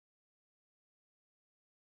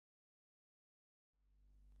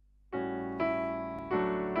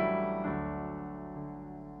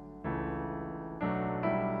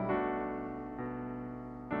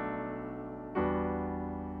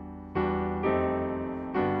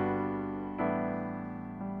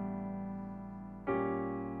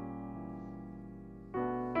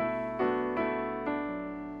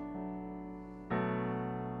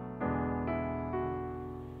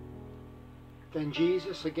Then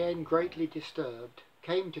Jesus, again greatly disturbed,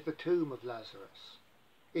 came to the tomb of Lazarus.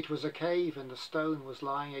 It was a cave, and the stone was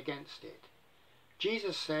lying against it.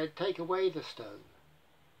 Jesus said, "Take away the stone."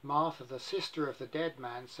 Martha, the sister of the dead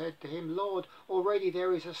man, said to him, "Lord, already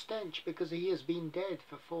there is a stench, because he has been dead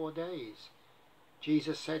for 4 days."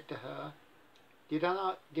 Jesus said to her, Did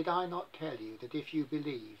I not tell you that if you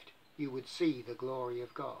believed, you would see the glory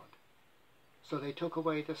of God?" So they took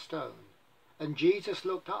away the stone. And Jesus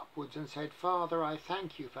looked upwards and said, "Father, I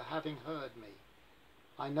thank you for having heard me.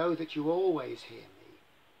 I know that you always hear me,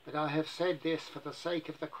 but I have said this for the sake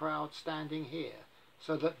of the crowd standing here,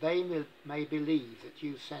 so that they may believe that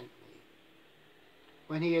you sent me."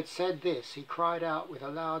 When he had said this, he cried out with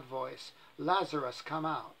a loud voice, "Lazarus, come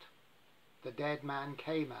out." The dead man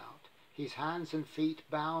came out, his hands and feet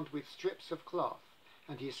bound with strips of cloth,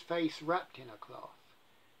 and his face wrapped in a cloth.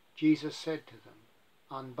 Jesus said to them,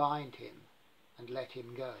 "Unbind him and let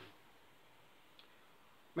him go."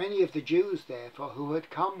 Many of the Jews, therefore, who had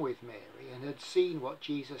come with Mary and had seen what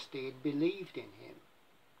Jesus did, believed in him.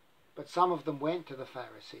 But some of them went to the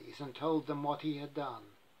Pharisees and told them what he had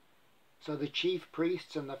done. So the chief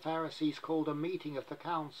priests and the Pharisees called a meeting of the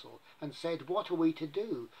council and said, "What are we to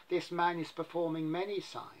do? This man is performing many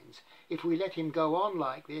signs. If we let him go on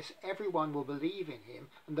like this, everyone will believe in him,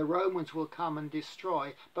 and the Romans will come and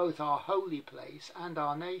destroy both our holy place and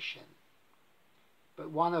our nation." But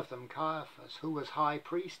one of them, Caiaphas, who was high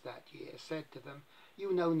priest that year, said to them,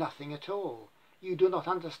 "You know nothing at all. You do not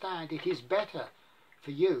understand. It is better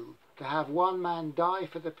for you to have one man die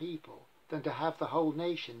for the people than to have the whole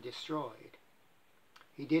nation destroyed."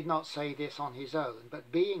 He did not say this on his own,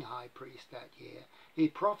 but being high priest that year, he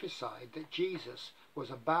prophesied that Jesus was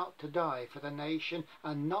about to die for the nation,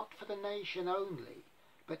 and not for the nation only,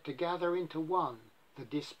 but to gather into one the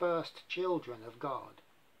dispersed children of God.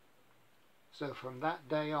 So from that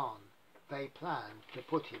day on, they planned to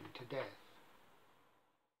put him to death.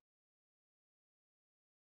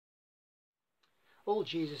 All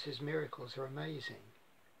Jesus' miracles are amazing,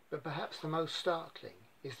 but perhaps the most startling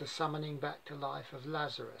is the summoning back to life of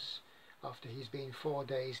Lazarus after he's been 4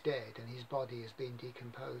 days dead and his body has been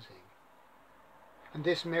decomposing. And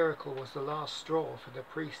this miracle was the last straw for the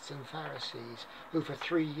priests and Pharisees, who for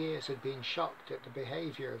 3 years had been shocked at the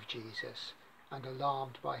behaviour of Jesus and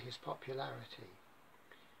alarmed by his popularity.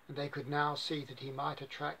 And they could now see that he might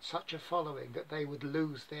attract such a following that they would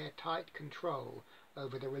lose their tight control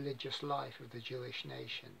over the religious life of the Jewish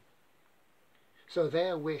nation. So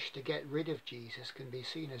their wish to get rid of Jesus can be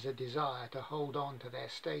seen as a desire to hold on to their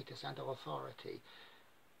status and authority.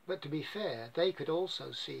 But to be fair, they could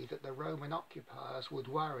also see that the Roman occupiers would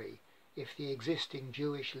worry if the existing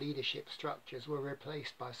Jewish leadership structures were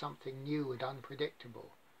replaced by something new and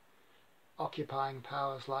unpredictable. Occupying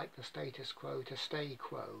powers like the status quo to stay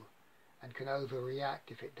quo, and can overreact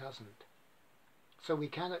if it doesn't. So we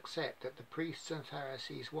can accept that the priests and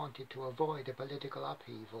Pharisees wanted to avoid a political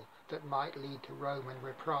upheaval that might lead to Roman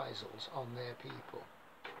reprisals on their people.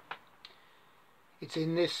 It's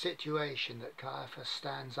in this situation that Caiaphas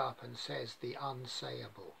stands up and says the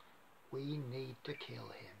unsayable: "We need to kill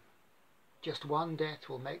him. Just one death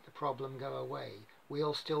will make the problem go away.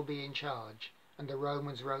 We'll still be in charge, and the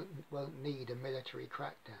Romans won't need a military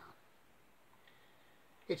crackdown."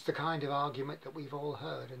 It's the kind of argument that we've all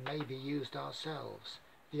heard and maybe used ourselves.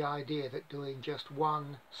 The idea that doing just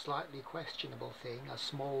one slightly questionable thing, a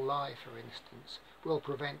small lie for instance, will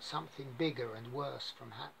prevent something bigger and worse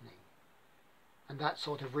from happening. And that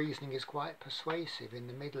sort of reasoning is quite persuasive in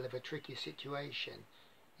the middle of a tricky situation,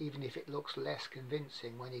 even if it looks less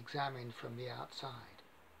convincing when examined from the outside.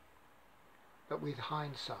 But with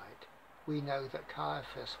hindsight, we know that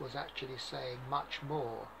Caiaphas was actually saying much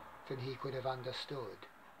more than he could have understood.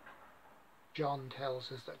 John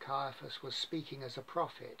tells us that Caiaphas was speaking as a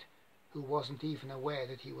prophet who wasn't even aware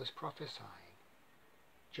that he was prophesying.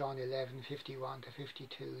 John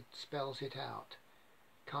 11:51-52 spells it out.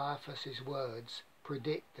 Caiaphas's words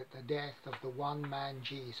predict that the death of the one man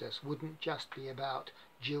Jesus wouldn't just be about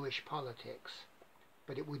Jewish politics,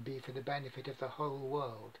 but it would be for the benefit of the whole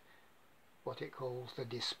world, what it calls the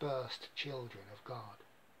dispersed children of God.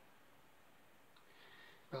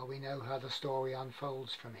 Well, we know how the story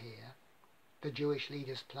unfolds from here. The Jewish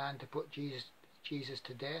leaders plan to put Jesus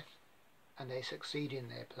to death, and they succeed in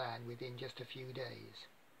their plan within just a few days.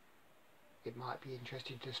 It might be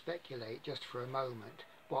interesting to speculate just for a moment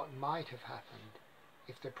what might have happened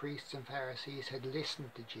if the priests and Pharisees had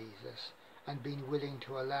listened to Jesus and been willing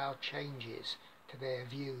to allow changes to their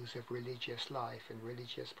views of religious life and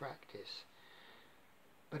religious practice.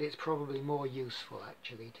 But it's probably more useful,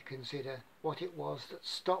 actually, to consider what it was that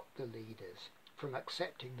stopped the leaders from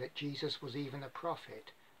accepting that Jesus was even a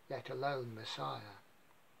prophet, let alone Messiah.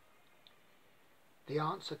 The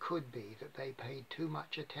answer could be that they paid too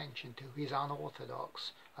much attention to his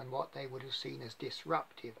unorthodox and what they would have seen as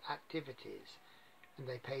disruptive activities, and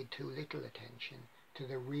they paid too little attention to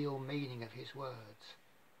the real meaning of his words.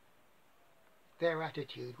 Their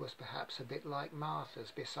attitude was perhaps a bit like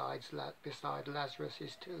Martha's beside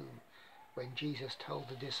Lazarus' tomb, when Jesus told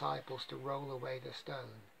the disciples to roll away the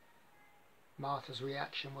stone. Martha's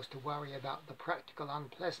reaction was to worry about the practical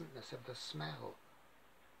unpleasantness of the smell.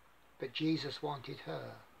 But Jesus wanted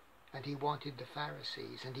her, and he wanted the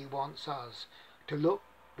Pharisees, and he wants us to look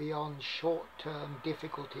beyond short-term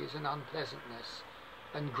difficulties and unpleasantness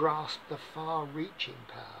and grasp the far-reaching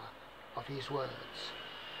power of his words.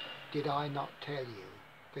 Did I not tell you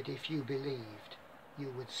that if you believed, you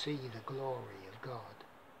would see the glory of God?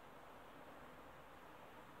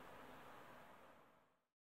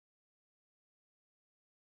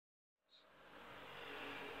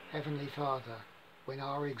 Heavenly Father, when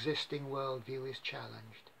our existing worldview is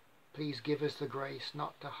challenged, please give us the grace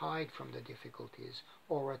not to hide from the difficulties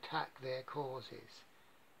or attack their causes.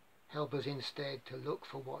 Help us instead to look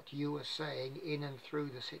for what you are saying in and through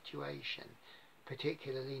the situation,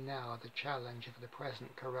 particularly now the challenge of the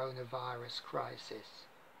present coronavirus crisis.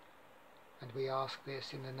 And we ask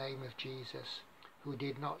this in the name of Jesus, who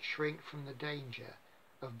did not shrink from the danger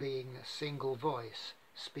of being a single voice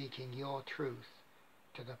speaking your truth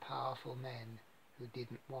to the powerful men who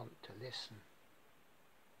didn't want to listen.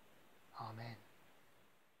 Amen.